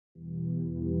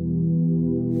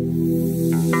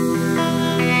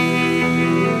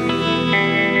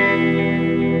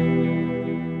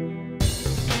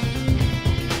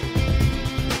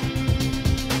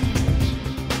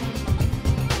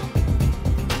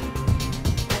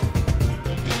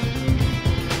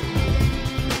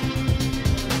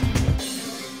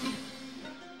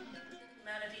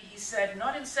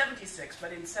in 76,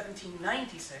 but in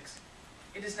 1796,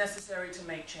 it is necessary to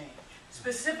make change.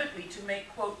 Specifically to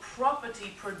make, quote,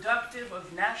 property productive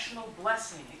of national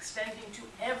blessing, extending to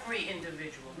every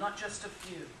individual, not just a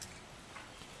few.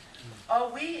 Are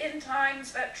we in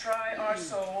times that try our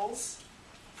souls?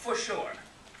 For sure.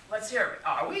 Let's hear it.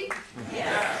 Are we?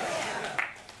 Yeah.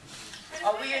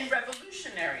 Are we in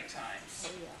revolutionary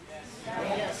times?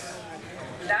 Yes.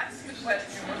 That's the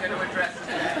question we're going to address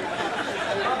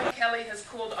today. Molly Kelly has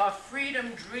called our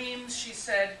freedom dreams, she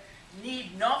said,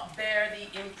 need not bear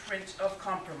the imprint of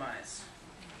compromise.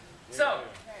 So,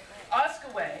 ask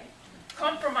away,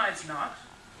 compromise not.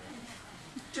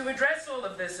 To address all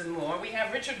of this and more, we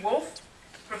have Richard Wolff,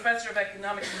 Professor of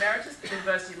Economics Emeritus at the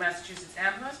University of Massachusetts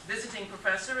Amherst, visiting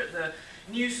professor at the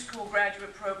New School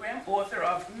Graduate Program, author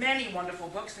of many wonderful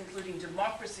books, including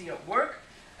Democracy at Work,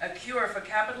 A Cure for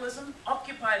Capitalism,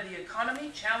 Occupy the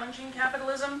Economy, Challenging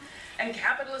Capitalism, and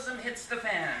Capitalism Hits the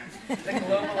Fan, the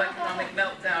global economic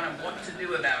meltdown and what to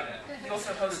do about it. He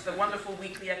also hosts the wonderful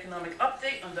weekly economic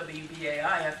update on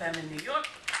WBAI-FM in New York.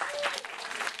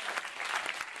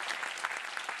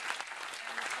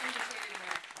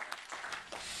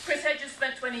 Chris Hedges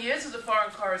spent 20 years as a foreign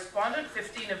correspondent,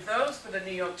 15 of those for the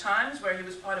New York Times, where he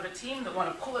was part of a team that won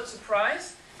a Pulitzer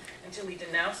Prize until he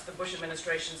denounced the Bush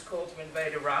administration's call to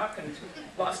invade Iraq and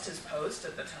lost his post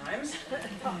at the Times.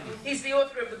 He's the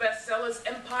author of the bestsellers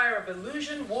Empire of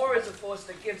Illusion, War is a Force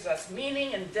That Gives Us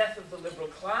Meaning, and Death of the Liberal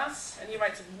Class. And he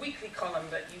writes a weekly column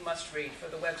that you must read for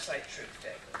the website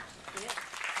Truthtaker. Yeah.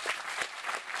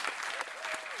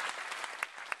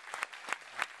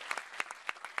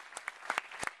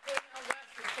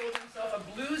 Called himself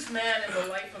a blues man in the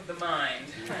life of the mind.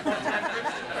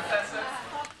 Professor,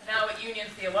 now at Union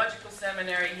Theological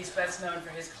Seminary, he's best known for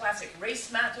his classic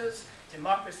Race Matters,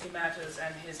 Democracy Matters,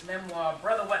 and his memoir,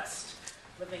 Brother West,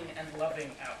 Living and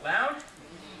Loving Out Loud.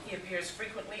 He appears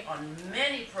frequently on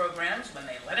many programs when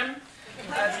they let him,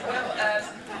 as well as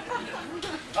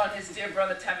on his dear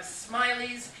brother Tavis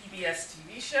Smiley's PBS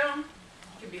TV show.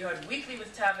 He can be heard weekly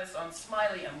with Tavis on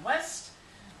Smiley and West,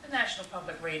 the National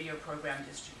Public Radio program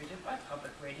distributed by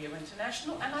Public Radio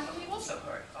International, and I believe also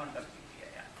heard on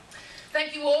WBAI.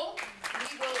 Thank you all.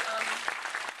 We will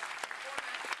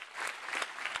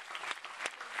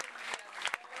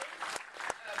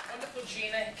wonderful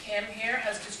Gina Kim here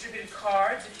has distributed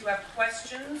cards. If you have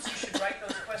questions, you should write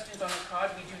those questions on the card.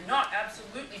 We do not,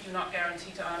 absolutely do not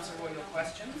guarantee to answer all your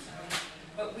questions,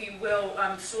 but we will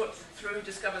sort through,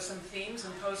 discover some themes,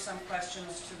 and pose some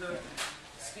questions to the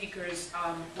speakers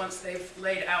once they've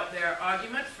laid out their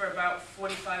argument for about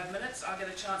 45 minutes. I'll get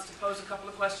a chance to pose a couple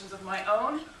of questions of my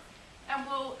own, and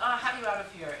we'll have you out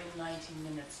of here in 19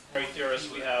 minutes.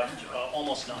 Theorists, we have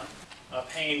almost none.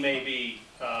 Paine may be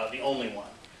the only one.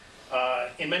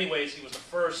 In many ways, he was the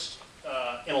first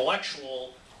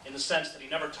intellectual in the sense that he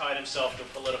never tied himself to a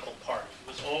political party. He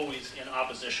was always in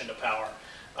opposition to power.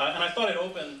 And I thought I'd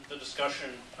open the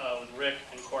discussion with Rick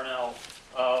and Cornell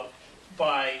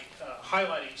by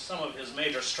highlighting some of his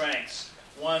major strengths,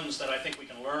 ones that I think we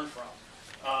can learn from.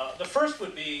 The first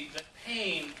would be that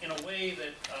Paine, in a way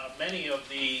that many of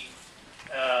the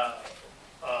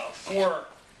four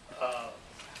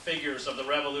figures of the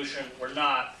revolution were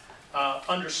not,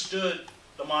 understood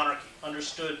the monarchy,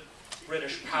 understood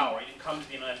British power. He didn't come to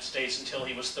the United States until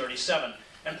he was 37.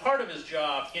 And part of his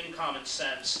job, in common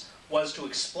sense, was to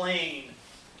explain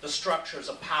the structures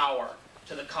of power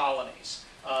to the colonies.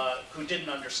 Who didn't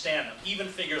understand them. Even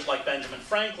figures like Benjamin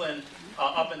Franklin,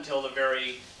 up until the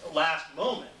very last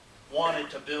moment, wanted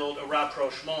to build a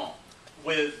rapprochement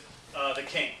with the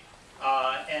king.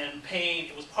 And Paine,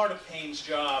 it was part of Paine's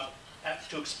job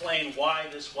to explain why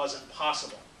this wasn't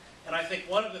possible. And I think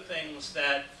one of the things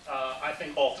that I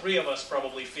think all three of us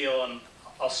probably feel, and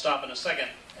I'll stop in a second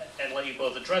and let you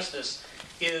both address this,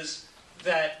 is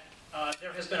that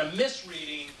there has been a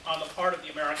misreading on the part of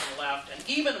the American left, and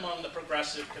even among the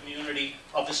progressive community,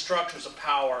 of the structures of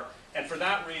power, and for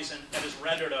that reason, it has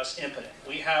rendered us impotent.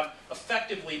 We have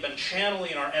effectively been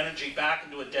channeling our energy back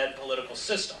into a dead political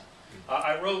system.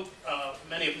 I wrote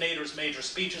many of Nader's major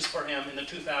speeches for him in the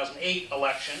 2008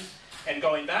 election, and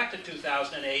going back to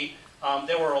 2008,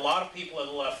 there were a lot of people at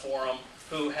the Left Forum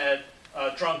who had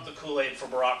drunk the Kool-Aid for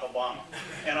Barack Obama.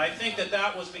 And I think that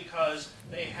that was because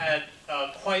they had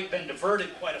been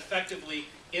diverted quite effectively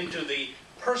into the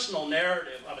personal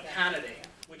narrative of a candidate,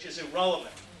 which is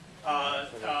irrelevant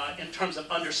in terms of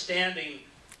understanding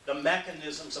the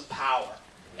mechanisms of power.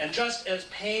 And just as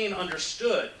Paine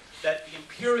understood that the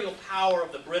imperial power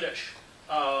of the British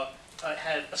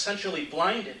had essentially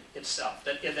blinded itself,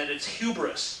 that its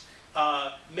hubris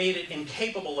made it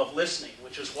incapable of listening,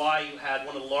 which is why you had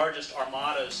one of the largest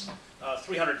armadas,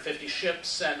 350 ships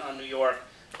sent on New York.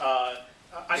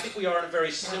 I think we are at a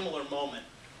very similar moment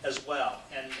as well.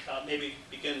 And maybe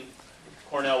begin,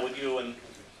 Cornell, with you and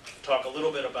talk a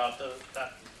little bit about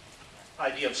that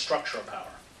idea of structure of power.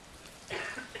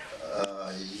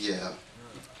 Yeah.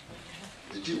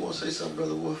 Did you want to say something,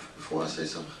 Brother Wolf, before I say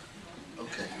something?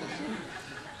 Okay.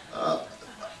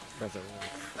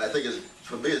 I think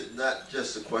for me, it's not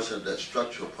just a question of that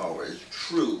structural power. It's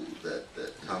true that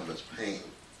Thomas Paine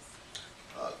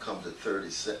comes at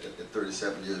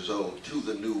 37 years old to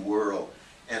the New World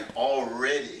and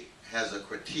already has a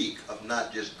critique of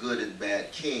not just good and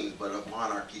bad kings, but of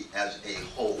monarchy as a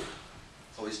whole.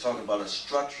 So he's talking about a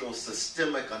structural,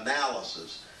 systemic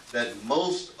analysis that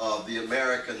most of the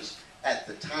Americans at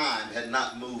the time had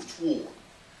not moved toward.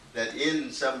 That in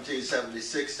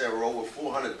 1776 there were over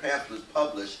 400 pamphlets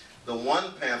published. The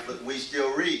one pamphlet we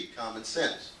still read, Common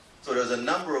Sense. So there's a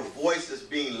number of voices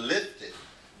being lifted.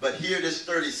 But here this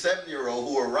 37-year-old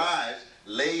who arrives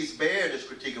lays bare this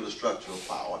critique of the structural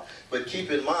power. But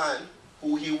keep in mind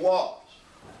who he was.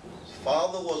 His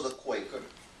father was a Quaker.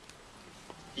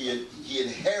 He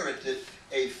inherited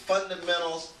a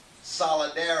fundamental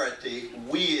solidarity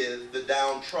with the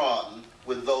downtrodden,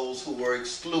 with those who were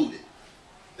excluded.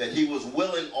 That he was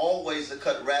willing always to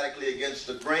cut radically against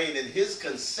the grain, and his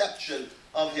conception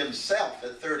of himself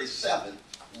at 37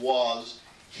 was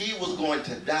he was going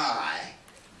to die,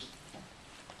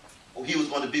 or he was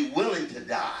going to be willing to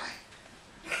die,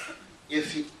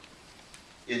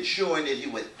 ensuring that he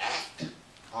would act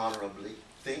honorably,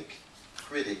 think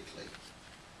critically,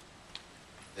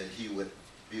 that he would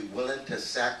be willing to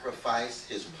sacrifice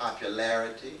his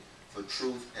popularity for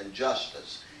truth and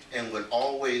justice, and would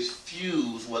always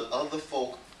fuse with other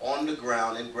folk on the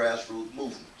ground in grassroots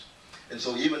movements. And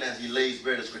so even as he lays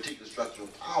bare this critique of structural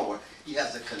power, he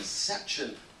has a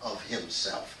conception of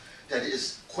himself that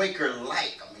is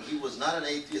Quaker-like. I mean, he was not an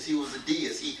atheist, he was a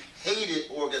deist. He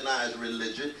hated organized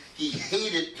religion, he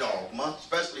hated dogma,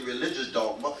 especially religious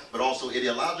dogma, but also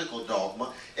ideological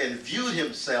dogma, and viewed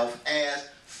himself as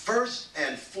first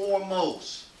and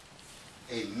foremost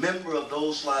a member of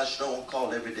those /known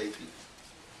called everyday people.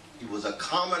 He was a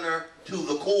commoner to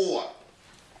the core,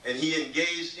 and he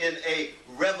engaged in a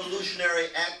revolutionary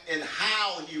act in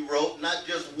how he wrote, not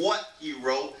just what he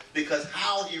wrote, because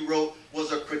how he wrote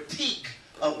was a critique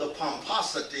of the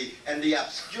pomposity and the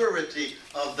obscurity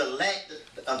of the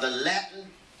Latin,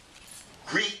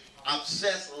 Greek,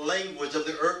 obsessed language of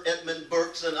the Edmund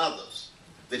Burkes and others.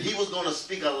 That he was going to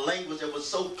speak a language that was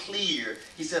so clear.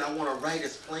 He said, I want to write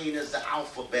as plain as the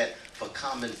alphabet for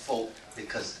common folk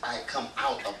because I come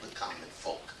out of the common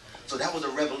folk. So that was a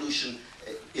revolution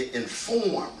in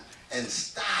form and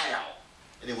style.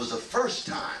 And it was the first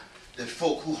time that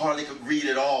folk who hardly could read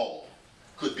at all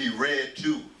could be read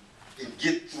to and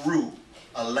get through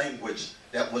a language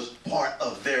that was part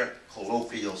of their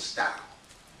colloquial style.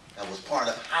 That was part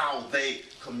of how they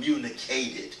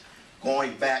communicated.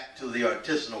 Going back to the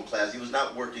artisanal class, he was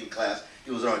not working class, he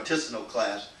was an artisanal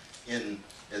class in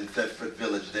Thetford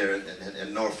Village there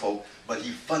in Norfolk, but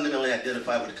he fundamentally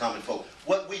identified with the common folk.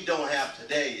 What we don't have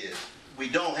today is, we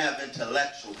don't have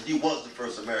intellectuals. He was the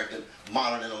first American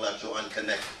modern intellectual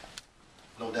unconnected.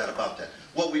 No doubt about that.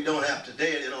 What we don't have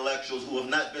today are intellectuals who have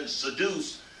not been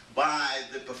seduced by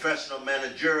the professional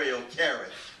managerial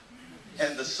carriage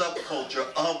and the subculture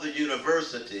of the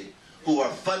university, who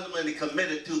are fundamentally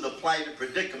committed to the plight and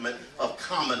predicament of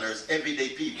commoners, everyday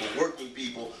people, working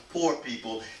people, poor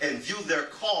people, and view their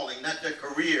calling, not their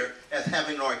career, as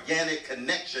having an organic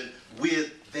connection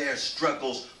with their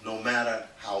struggles, no matter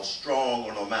how strong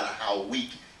or no matter how weak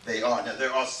they are. Now,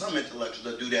 there are some intellectuals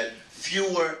that do that,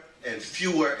 fewer and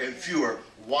fewer and fewer.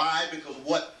 Why? Because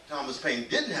what Thomas Paine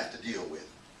didn't have to deal with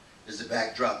is the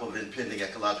backdrop of impending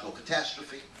ecological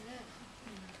catastrophe,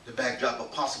 the backdrop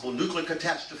of possible nuclear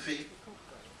catastrophe,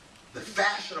 the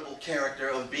fashionable character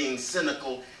of being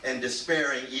cynical and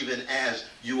despairing even as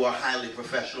you are highly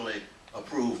professionally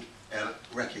approved and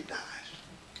recognized.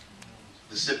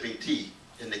 The sipping tea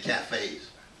in the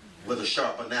cafes with a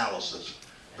sharp analysis,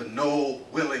 but no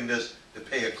willingness to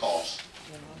pay a cost,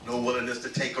 no willingness to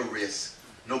take a risk,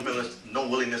 no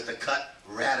willingness to cut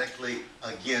radically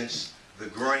against the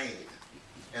grain.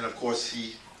 And of course,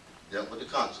 he dealt with the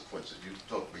consequences. You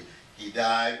told me he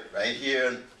died right here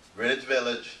in Greenwich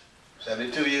Village,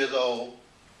 72 years old,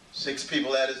 6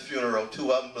 people at his funeral,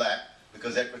 2 of them black,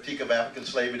 because that critique of African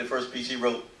slavery, the first piece he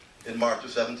wrote in March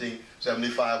of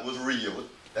 1775, was real.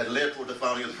 That led toward the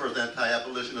founding of the first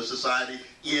anti-abolitionist society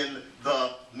in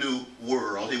the New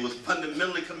World. He was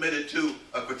fundamentally committed to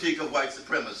a critique of white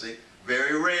supremacy,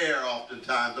 very rare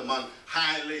oftentimes among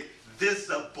highly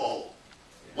visible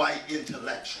white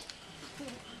intellectuals.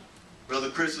 Brother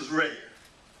Chris is rare.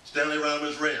 Stanley Rauner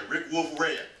is rare. Rick Wolf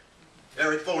rare.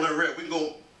 Eric Foner rare.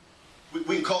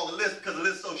 We can call the list because the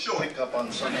list is so short. Pick up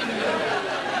on something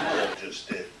that Laura just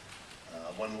did.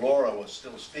 When Laura was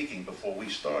still speaking before we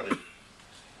started,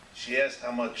 she asked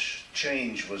how much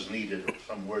change was needed, or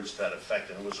some words to that effect,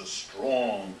 and it was a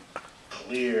strong,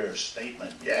 clear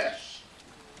statement, yes.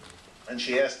 And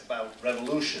she asked about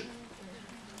revolution,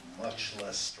 much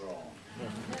less strong,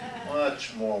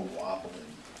 much more wobbling.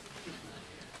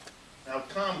 Now,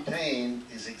 Tom Paine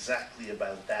is exactly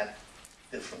about that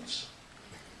difference.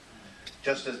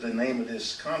 Just as the name of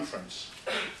this conference,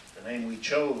 the name we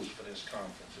chose for this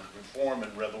conference is Reform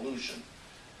and Revolution.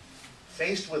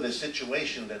 Faced with a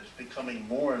situation that's becoming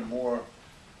more and more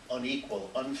unequal,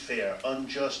 unfair,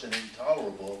 unjust, and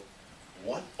intolerable,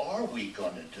 what are we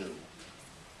going to do?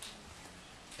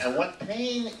 And what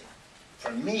Paine,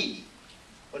 for me,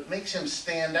 what makes him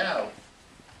stand out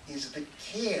is the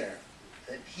care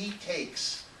that he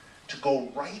takes to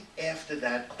go right after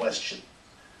that question.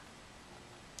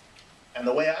 And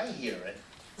the way I hear it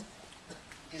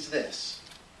is this.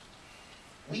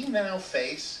 We now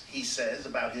face, he says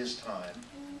about his time,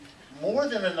 more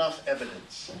than enough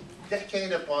evidence,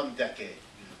 decade upon decade,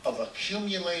 of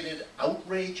accumulated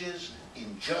outrages,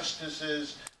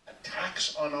 injustices,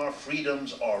 attacks on our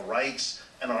freedoms, our rights,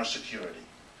 and our security.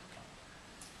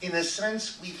 In a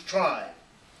sense, we've tried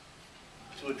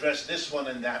to address this one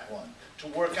and that one, to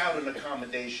work out an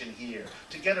accommodation here,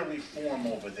 to get a reform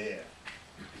over there.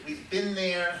 We've been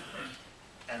there,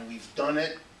 and we've done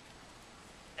it,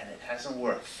 and it hasn't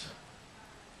worked.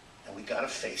 And we gotta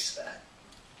face that.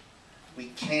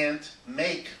 We can't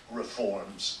make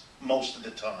reforms most of the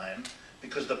time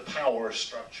because the power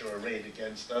structure arrayed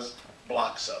against us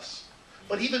blocks us.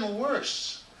 But even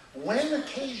worse, when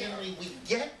occasionally we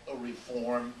get a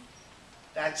reform,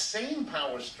 that same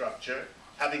power structure,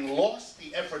 having lost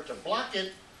the effort to block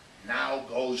it, now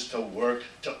goes to work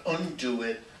to undo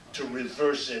it, to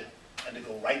reverse it, and to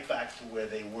go right back to where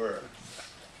they were.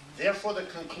 Therefore, the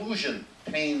conclusion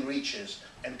Paine reaches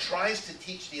and tries to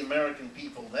teach the American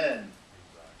people then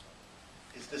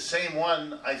is the same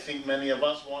one I think many of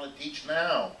us want to teach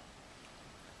now.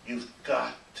 You've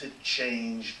got to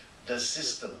change the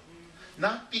system.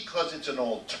 Not because it's an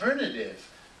alternative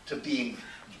to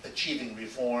achieving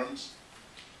reforms,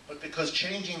 but because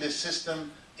changing the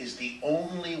system is the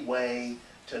only way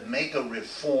to make a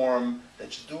reform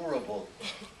that's durable.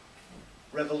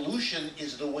 Revolution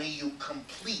is the way you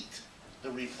complete the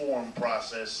reform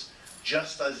process,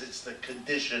 just as it's the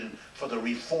condition for the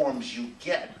reforms you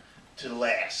get to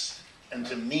last and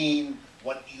to mean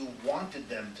what you wanted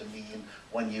them to mean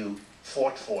when you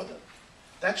fought for them.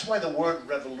 That's why the word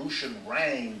revolution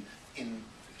rang in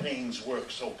Paine's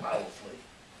work so powerfully.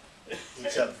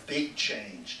 It's a big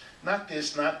change. Not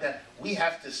this, not that. We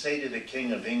have to say to the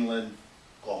King of England,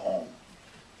 go home.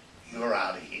 You're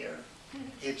out of here.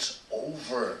 It's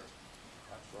over.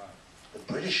 That's right. The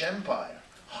British Empire,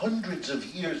 hundreds of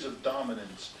years of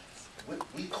dominance.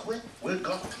 We quit. We're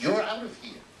gone. You're out of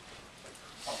here.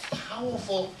 A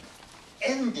powerful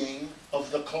ending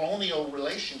of the colonial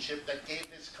relationship that gave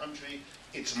this country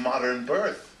its modern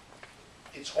birth,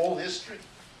 its whole history.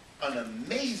 An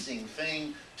amazing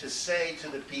thing to say to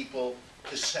the people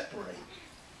to separate.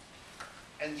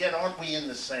 And yet, aren't we in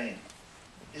the same?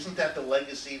 Isn't that the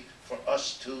legacy for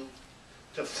us too?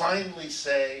 To finally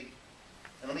say,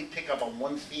 and let me pick up on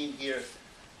one theme here,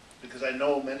 because I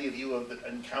know many of you have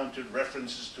encountered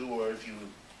references to, or if you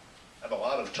have a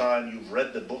lot of time, you've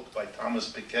read the book by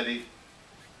Thomas Piketty.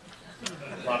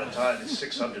 A lot of time, it's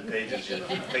 600 pages, it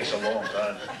takes a long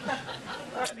time.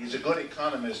 And he's a good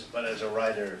economist, but as a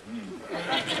writer,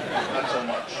 not so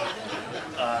much.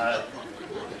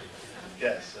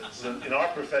 Yes, it's in our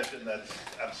profession, that's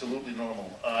absolutely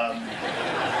normal.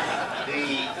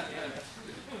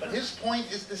 But his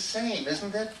point is the same,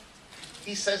 isn't it?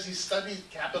 He says he studied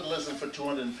capitalism for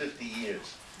 250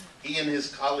 years. He and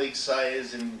his colleague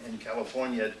Saez in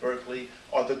California at Berkeley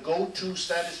are the go-to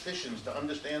statisticians to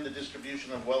understand the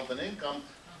distribution of wealth and income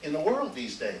in the world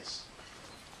these days.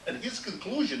 And his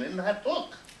conclusion in that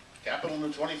book, Capital in the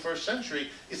 21st Century,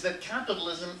 is that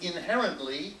capitalism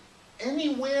inherently,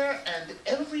 anywhere and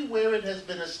everywhere it has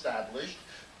been established,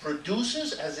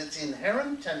 produces as its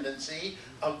inherent tendency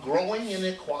a growing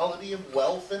inequality of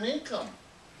wealth and income.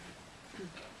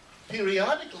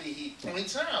 Periodically, he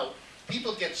points out,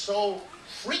 people get so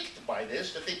freaked by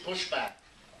this that they push back.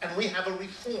 And we have a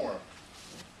reform.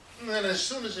 And then as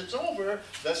soon as it's over,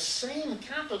 the same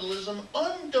capitalism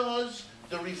undoes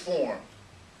the reform.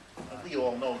 And we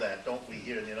all know that, don't we,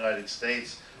 here in the United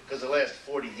States? Because the last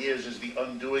 40 years is the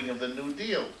undoing of the New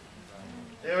Deal.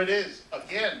 There it is,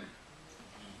 again.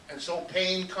 And so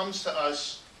Paine comes to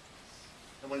us,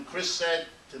 and when Chris said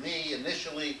to me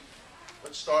initially,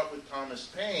 let's start with Thomas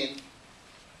Paine,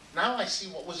 now I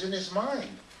see what was in his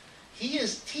mind. He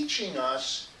is teaching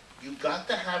us, you got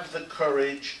to have the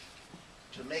courage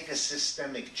to make a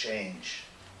systemic change.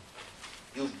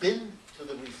 You've been to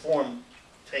the reform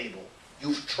table.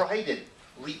 You've tried it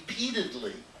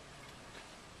repeatedly.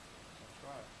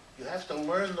 You have to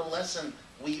learn the lesson.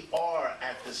 We are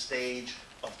at the stage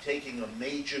of taking a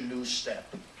major new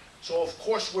step. So of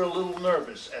course we're a little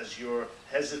nervous, as your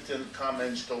hesitant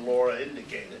comments to Laura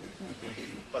indicated.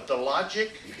 But the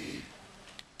logic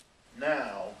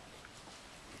now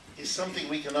is something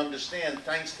we can understand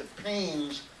thanks to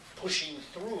Paine's pushing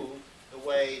through the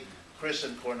way Chris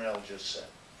and Cornell just said.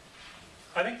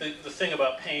 I think the thing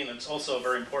about Paine that's also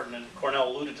very important, and Cornell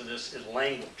alluded to this, is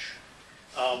language.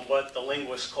 What the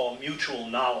linguists call mutual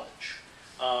knowledge.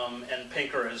 And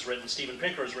Pinker has written, Steven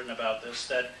Pinker has written about this,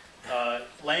 that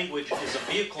language is a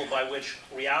vehicle by which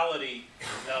reality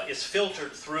is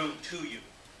filtered through to you.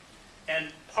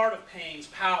 And part of Paine's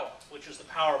power, which is the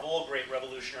power of all great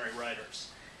revolutionary writers,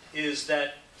 is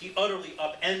that he utterly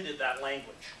upended that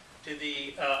language to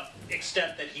the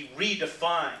extent that he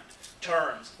redefined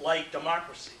terms like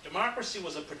democracy. Democracy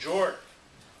was a pejorative.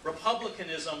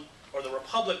 Republicanism, or the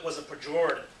republic, was a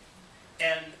pejorative.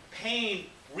 And Paine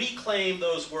reclaimed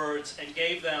those words and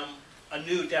gave them a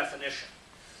new definition.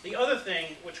 The other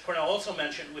thing, which Cornell also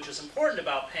mentioned, which is important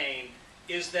about Paine,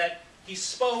 is that he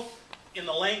spoke in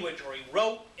the language, or he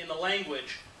wrote in the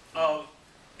language of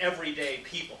everyday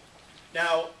people.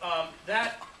 Now,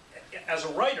 that, as a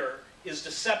writer, is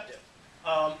deceptive,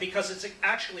 because it's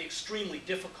actually extremely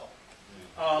difficult.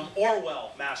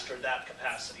 Orwell mastered that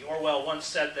capacity. Orwell once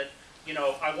said that, you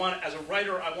know, as a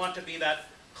writer, I want to be that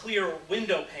clear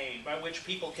window pane by which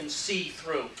people can see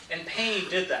through. And Paine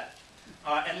did that.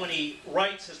 And when he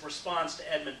writes his response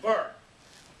to Edmund Burke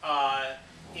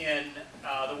in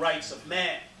The Rights of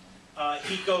Man,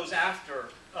 he goes after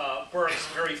Burke's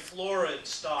very florid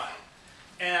style.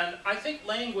 And I think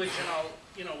language, and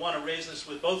I'll want to raise this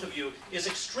with both of you, is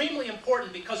extremely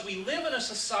important because we live in a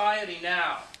society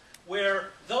now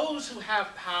where those who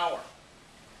have power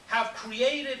have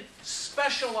created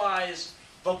specialized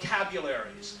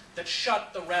vocabularies that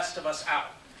shut the rest of us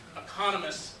out.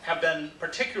 Economists have been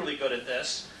particularly good at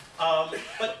this,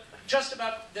 but just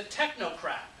about the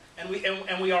technocrat, and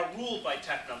we are ruled by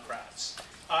technocrats,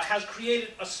 has created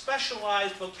a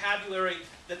specialized vocabulary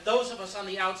that those of us on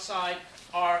the outside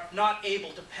are not able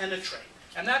to penetrate.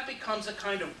 And that becomes a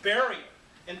kind of barrier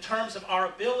in terms of our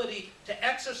ability to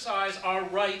exercise our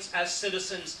rights as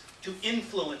citizens to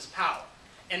influence power.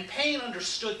 And Paine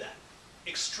understood that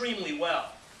extremely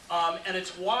well. And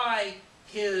it's why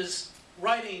his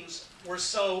writings were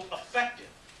so effective.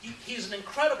 He's an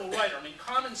incredible writer. I mean,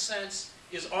 Common Sense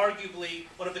is arguably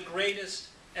one of the greatest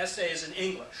essays in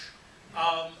English.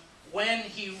 When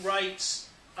he writes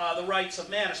The Rights of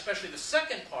Man, especially the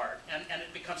second part, and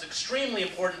it becomes extremely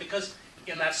important because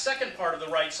in that second part of The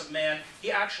Rights of Man,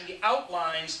 he actually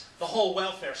outlines the whole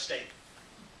welfare state.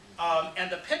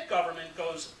 And the Pitt government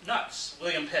goes nuts,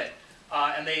 William Pitt,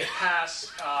 and they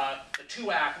pass the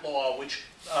Two-Act Law, which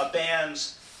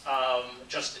bans,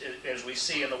 just as we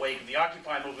see in the wake of the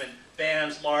Occupy movement,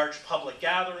 bans large public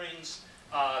gatherings,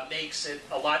 makes it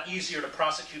a lot easier to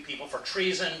prosecute people for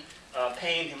treason.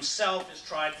 Paine himself is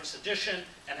tried for sedition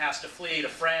and has to flee to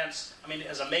France. I mean,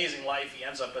 his amazing life. He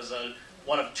ends up as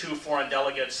one of 2 foreign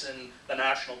delegates in the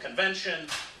National Convention,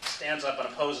 stands up and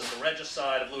opposes the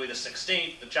regicide of Louis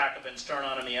XVI. The Jacobins turn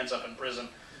on him. He ends up in prison.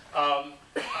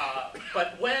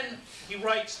 But when he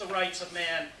writes The Rights of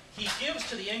Man, he gives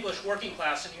to the English working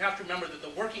class, and you have to remember that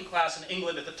the working class in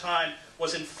England at the time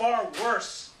was in far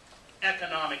worse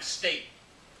economic state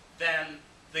than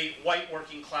the white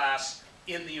working class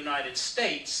in the United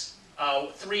States.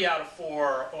 3 out of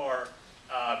 4 or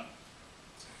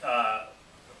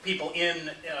people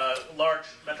in large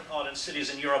metropolitan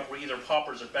cities in Europe were either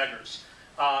paupers or beggars.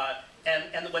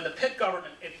 And when the Pitt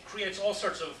government, it creates all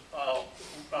sorts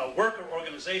of worker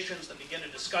organizations that begin to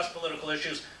discuss political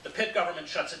issues. The Pitt government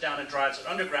shuts it down and drives it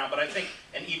underground. But I think,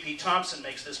 and E.P. Thompson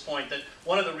makes this point, that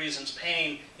one of the reasons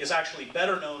Paine is actually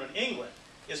better known in England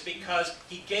is because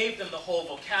he gave them the whole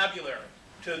vocabulary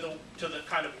to the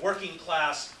kind of working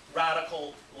class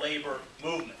radical labor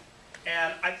movement.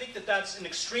 And I think that that's an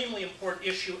extremely important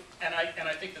issue, and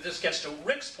I think that this gets to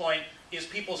Rick's point is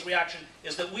people's reaction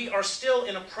is that we are still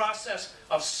in a process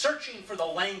of searching for the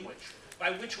language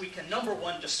by which we can, number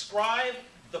one, describe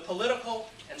the political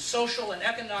and social and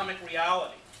economic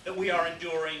reality that we are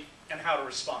enduring and how to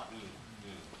respond.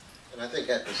 And I think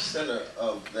at the center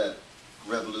of that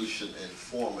revolution and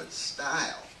form and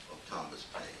style of Thomas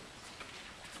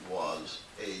Paine was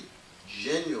a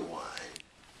genuine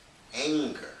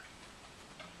anger,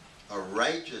 a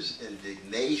righteous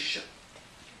indignation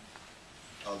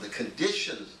of the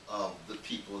conditions of the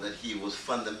people that he was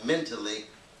fundamentally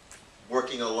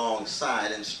working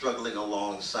alongside and struggling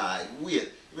alongside with.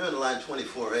 Remember the line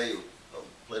 24a of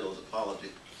Plato's Apology?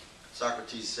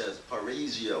 Socrates says,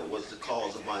 "Parrhesia was the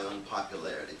cause of my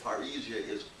unpopularity." Parrhesia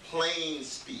is plain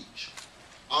speech,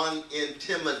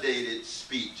 unintimidated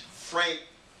speech, frank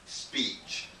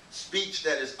speech, speech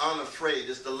that is unafraid.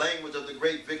 It's the language of the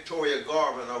great Victoria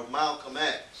Garvin, of Malcolm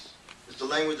X. It's the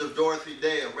language of Dorothy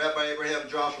Day, of Rabbi Abraham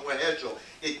Joshua Heschel.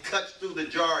 It cuts through the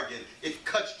jargon. It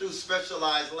cuts through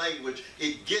specialized language.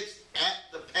 It gets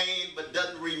at the pain but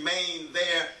doesn't remain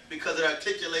there because it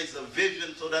articulates a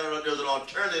vision so that there's an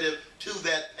alternative to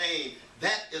that pain.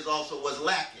 That is also what's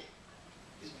lacking.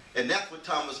 And that's what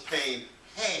Thomas Paine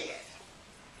had.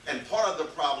 And part of the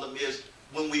problem is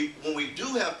when we do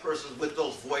have persons with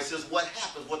those voices, what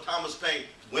happens? Well, Thomas Paine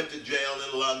went to jail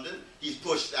in London. He's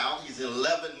pushed out. He's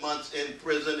 11 months in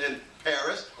prison in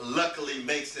Paris. Luckily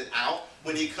makes it out.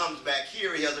 When he comes back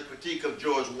here, he has a critique of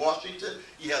George Washington.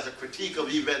 He has a critique of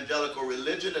evangelical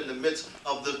religion in the midst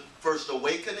of the First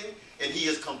Awakening. And he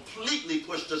is completely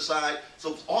pushed aside.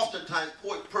 So oftentimes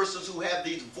persons who have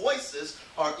these voices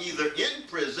are either in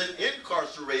prison,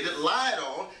 incarcerated, lied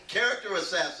on, character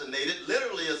assassinated,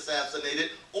 literally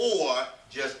assassinated, or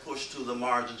just pushed to the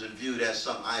margins and viewed as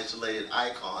some isolated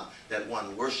icon that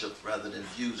one worships rather than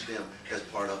views them as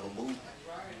part of a movement.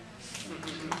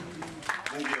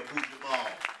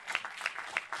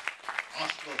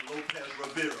 Oscar Lopez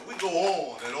Rivera. We go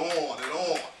on and on and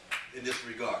on in this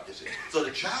regard, you see. So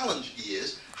the challenge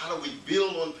is, how do we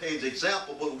build on Paine's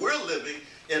example, but we're living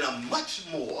in a much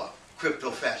more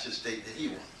crypto-fascist state than he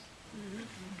was.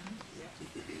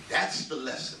 That's the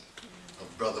lesson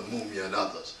of Brother Mumia and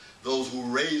others. Those who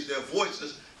raise their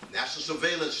voices, national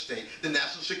surveillance state, the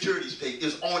national security state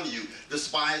is on you. The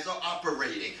spies are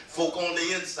operating. Folk on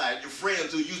the inside, your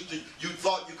friends who you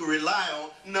thought you could rely on,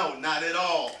 no, not at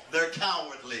all. They're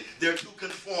cowardly. They're too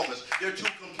conformist. They're too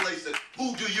complacent.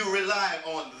 Who do you rely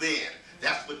on then?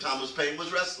 That's what Thomas Paine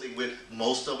was wrestling with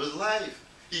most of his life.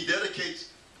 He dedicates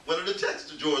one of the texts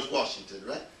to George Washington,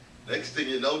 right? Next thing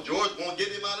you know, George won't get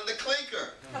him out of the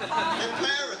clinker in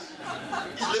Paris.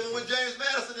 He's living with James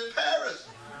Madison in Paris.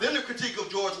 Then the critique of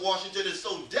George Washington is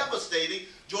so devastating.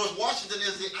 George Washington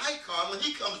is the icon. When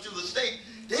he comes to the state,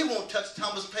 they won't touch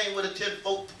Thomas Paine with a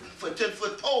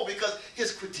 10-foot pole because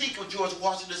his critique of George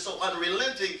Washington is so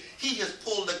unrelenting, he has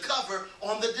pulled the cover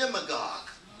on the demagogue.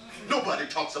 Nobody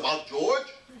talks about George.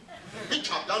 He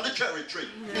chopped down the cherry tree.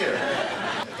 Here,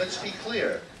 let's be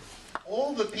clear.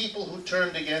 All the people who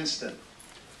turned against him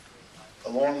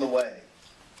along the way,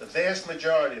 the vast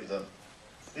majority of them,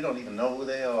 we don't even know who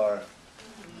they are.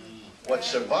 What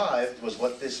survived was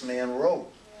what this man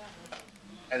wrote.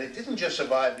 And it didn't just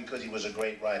survive because he was a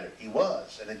great writer. He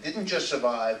was. And it didn't just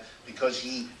survive because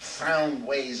he found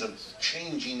ways of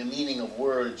changing the meaning of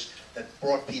words that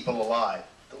brought people alive.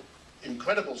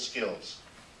 Incredible skills.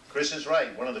 Chris is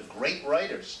right. One of the great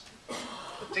writers,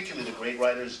 particularly the great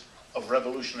writers of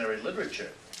revolutionary literature.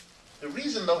 The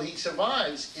reason, though, he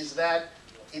survives is that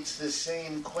it's the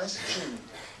same question.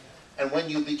 And when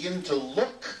you begin to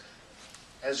look,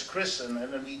 as Chris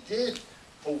and we did,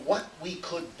 for what we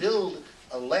could build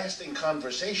a lasting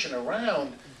conversation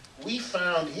around, we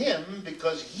found him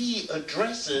because he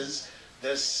addresses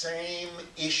the same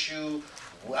issue.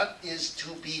 What is to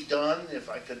be done, if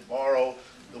I could borrow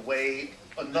the way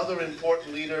another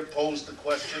important leader posed the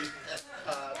question,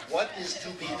 what is to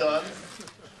be done?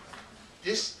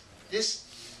 This is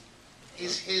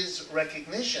his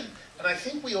recognition. And I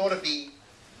think we ought to be,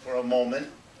 for a moment,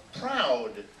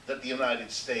 proud that the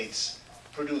United States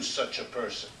produced such a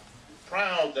person.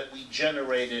 Proud that we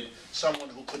generated someone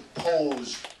who could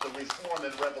pose the reform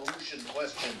and revolution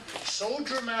question so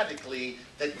dramatically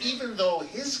that even though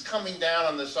his coming down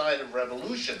on the side of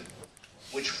revolution,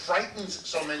 which frightens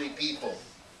so many people,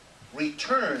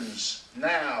 returns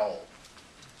now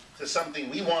to something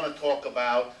we want to talk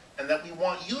about and that we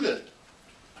want you to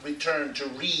return to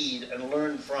read and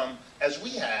learn from, as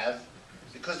we have,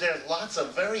 because there's lots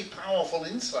of very powerful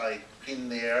insight in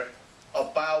there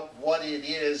about what it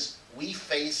is we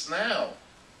face now.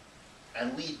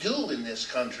 And we do in this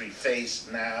country face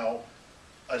now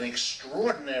an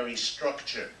extraordinary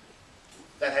structure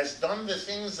that has done the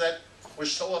things that were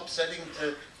so upsetting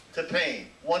to Paine.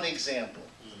 One example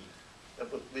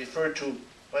that was referred to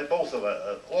by both of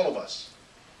us, all of us.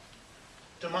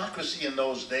 Democracy in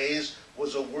those days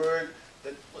was a word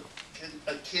that was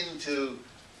akin to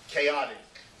chaotic,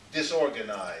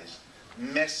 disorganized,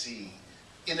 messy,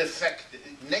 ineffective,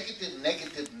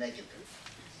 negative.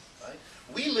 Right?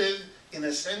 We live, in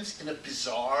a sense, in a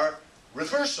bizarre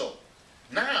reversal.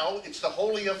 Now it's the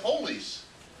holy of holies.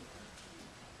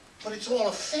 But it's all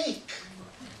a fake.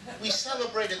 We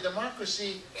celebrated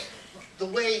democracy the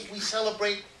way we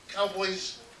celebrate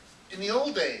cowboys in the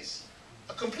old days.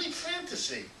 A complete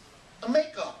fantasy, a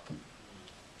make-up,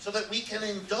 so that we can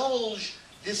indulge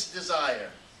this desire.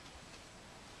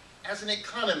 As an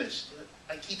economist,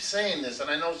 I keep saying this, and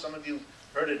I know some of you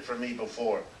heard it from me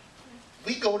before.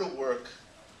 We go to work,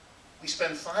 we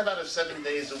spend 5 out of 7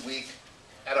 days a week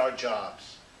at our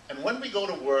jobs. And when we go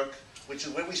to work, which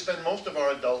is where we spend most of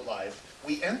our adult life,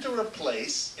 we enter a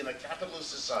place in a capitalist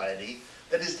society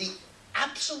that is the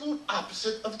absolute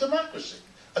opposite of democracy.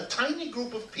 A tiny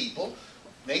group of people,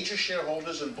 major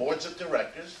shareholders and boards of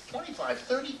directors, 25,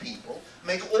 30 people,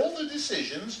 make all the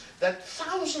decisions that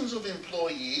thousands of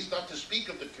employees, not to speak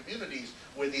of the communities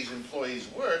where these employees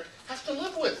work, have to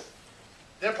live with.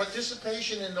 Their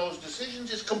participation in those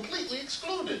decisions is completely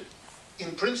excluded,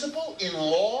 in principle, in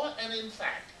law, and in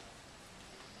fact.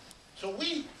 So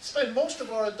we spend most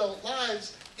of our adult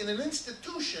lives in an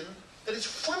institution that is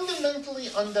fundamentally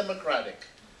undemocratic,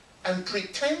 and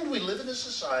pretend we live in a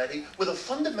society with a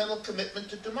fundamental commitment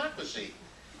to democracy.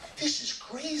 This is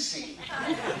crazy.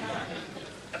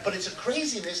 But it's a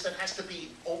craziness that has to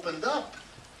be opened up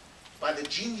by the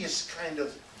genius kind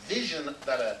of vision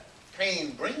that a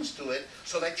Paine brings to it,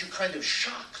 so that you kind of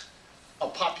shock a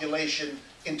population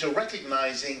into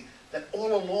recognizing that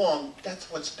all along, that's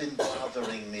what's been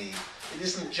bothering me. It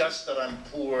isn't just that I'm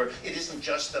poor. It isn't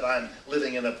just that I'm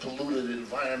living in a polluted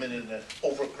environment in an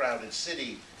overcrowded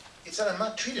city. It's that I'm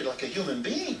not treated like a human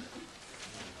being.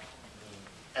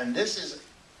 And this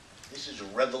is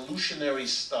revolutionary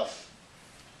stuff.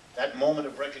 That moment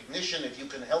of recognition, if you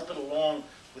can help it along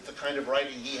with the kind of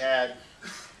writing he had,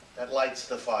 that lights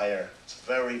the fire. It's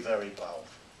very, very powerful.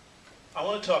 I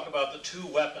want to talk about the 2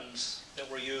 weapons that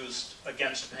were used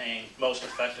against Paine most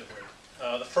effectively.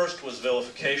 The first was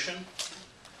vilification,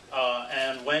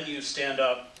 and when you stand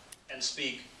up and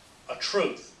speak a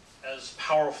truth as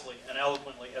powerfully and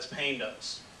eloquently as Paine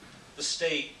does, the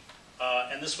state,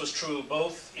 and this was true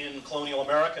both in colonial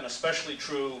America and especially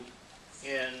true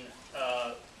in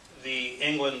the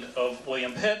England of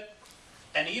William Pitt,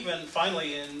 and even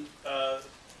finally in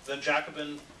the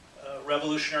Jacobin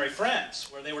revolutionary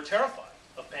France, where they were terrified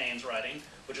of Paine's writing,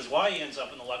 which is why he ends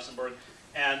up in the Luxembourg.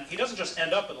 And he doesn't just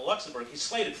end up in the Luxembourg, he's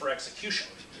slated for execution.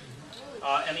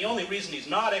 And the only reason he's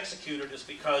not executed is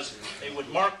because they would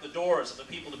mark the doors of the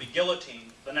people to be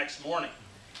guillotined the next morning.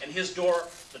 And his door,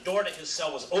 the door to his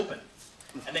cell was open,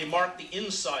 and they marked the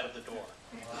inside of the door.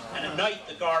 And at night,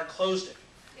 the guard closed it.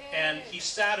 And he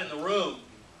sat in the room,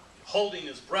 holding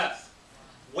his breath,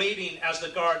 waiting as the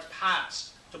guards passed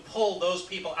to pull those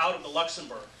people out of the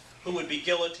Luxembourg who would be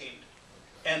guillotined.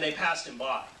 And they passed him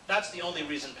by. That's the only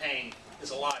reason Paine is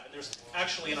alive. And there's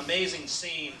actually an amazing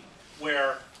scene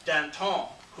where Danton,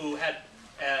 who had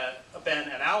been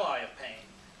an ally of Paine,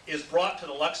 is brought to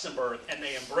the Luxembourg, and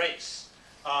they embrace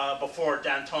before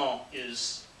Danton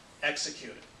is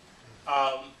executed.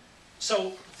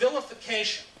 So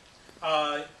vilification,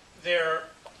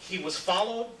 he was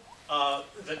followed.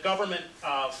 The government,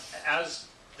 as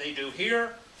they do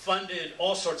here, funded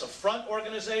all sorts of front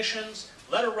organizations,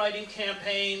 letter-writing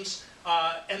campaigns,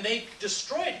 and they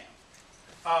destroyed him.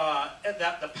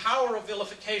 That the power of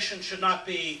vilification should not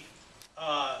be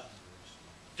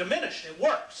diminished. It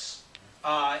works.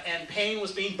 And Paine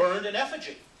was being burned in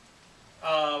effigy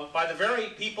by the very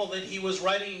people that he was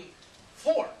writing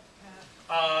for.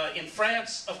 In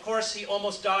France, of course, he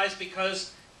almost dies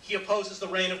because he opposes the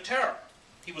Reign of Terror.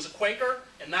 He was a Quaker.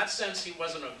 In that sense, he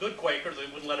wasn't a good Quaker. They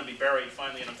wouldn't let him be buried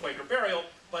finally in a Quaker burial,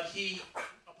 but he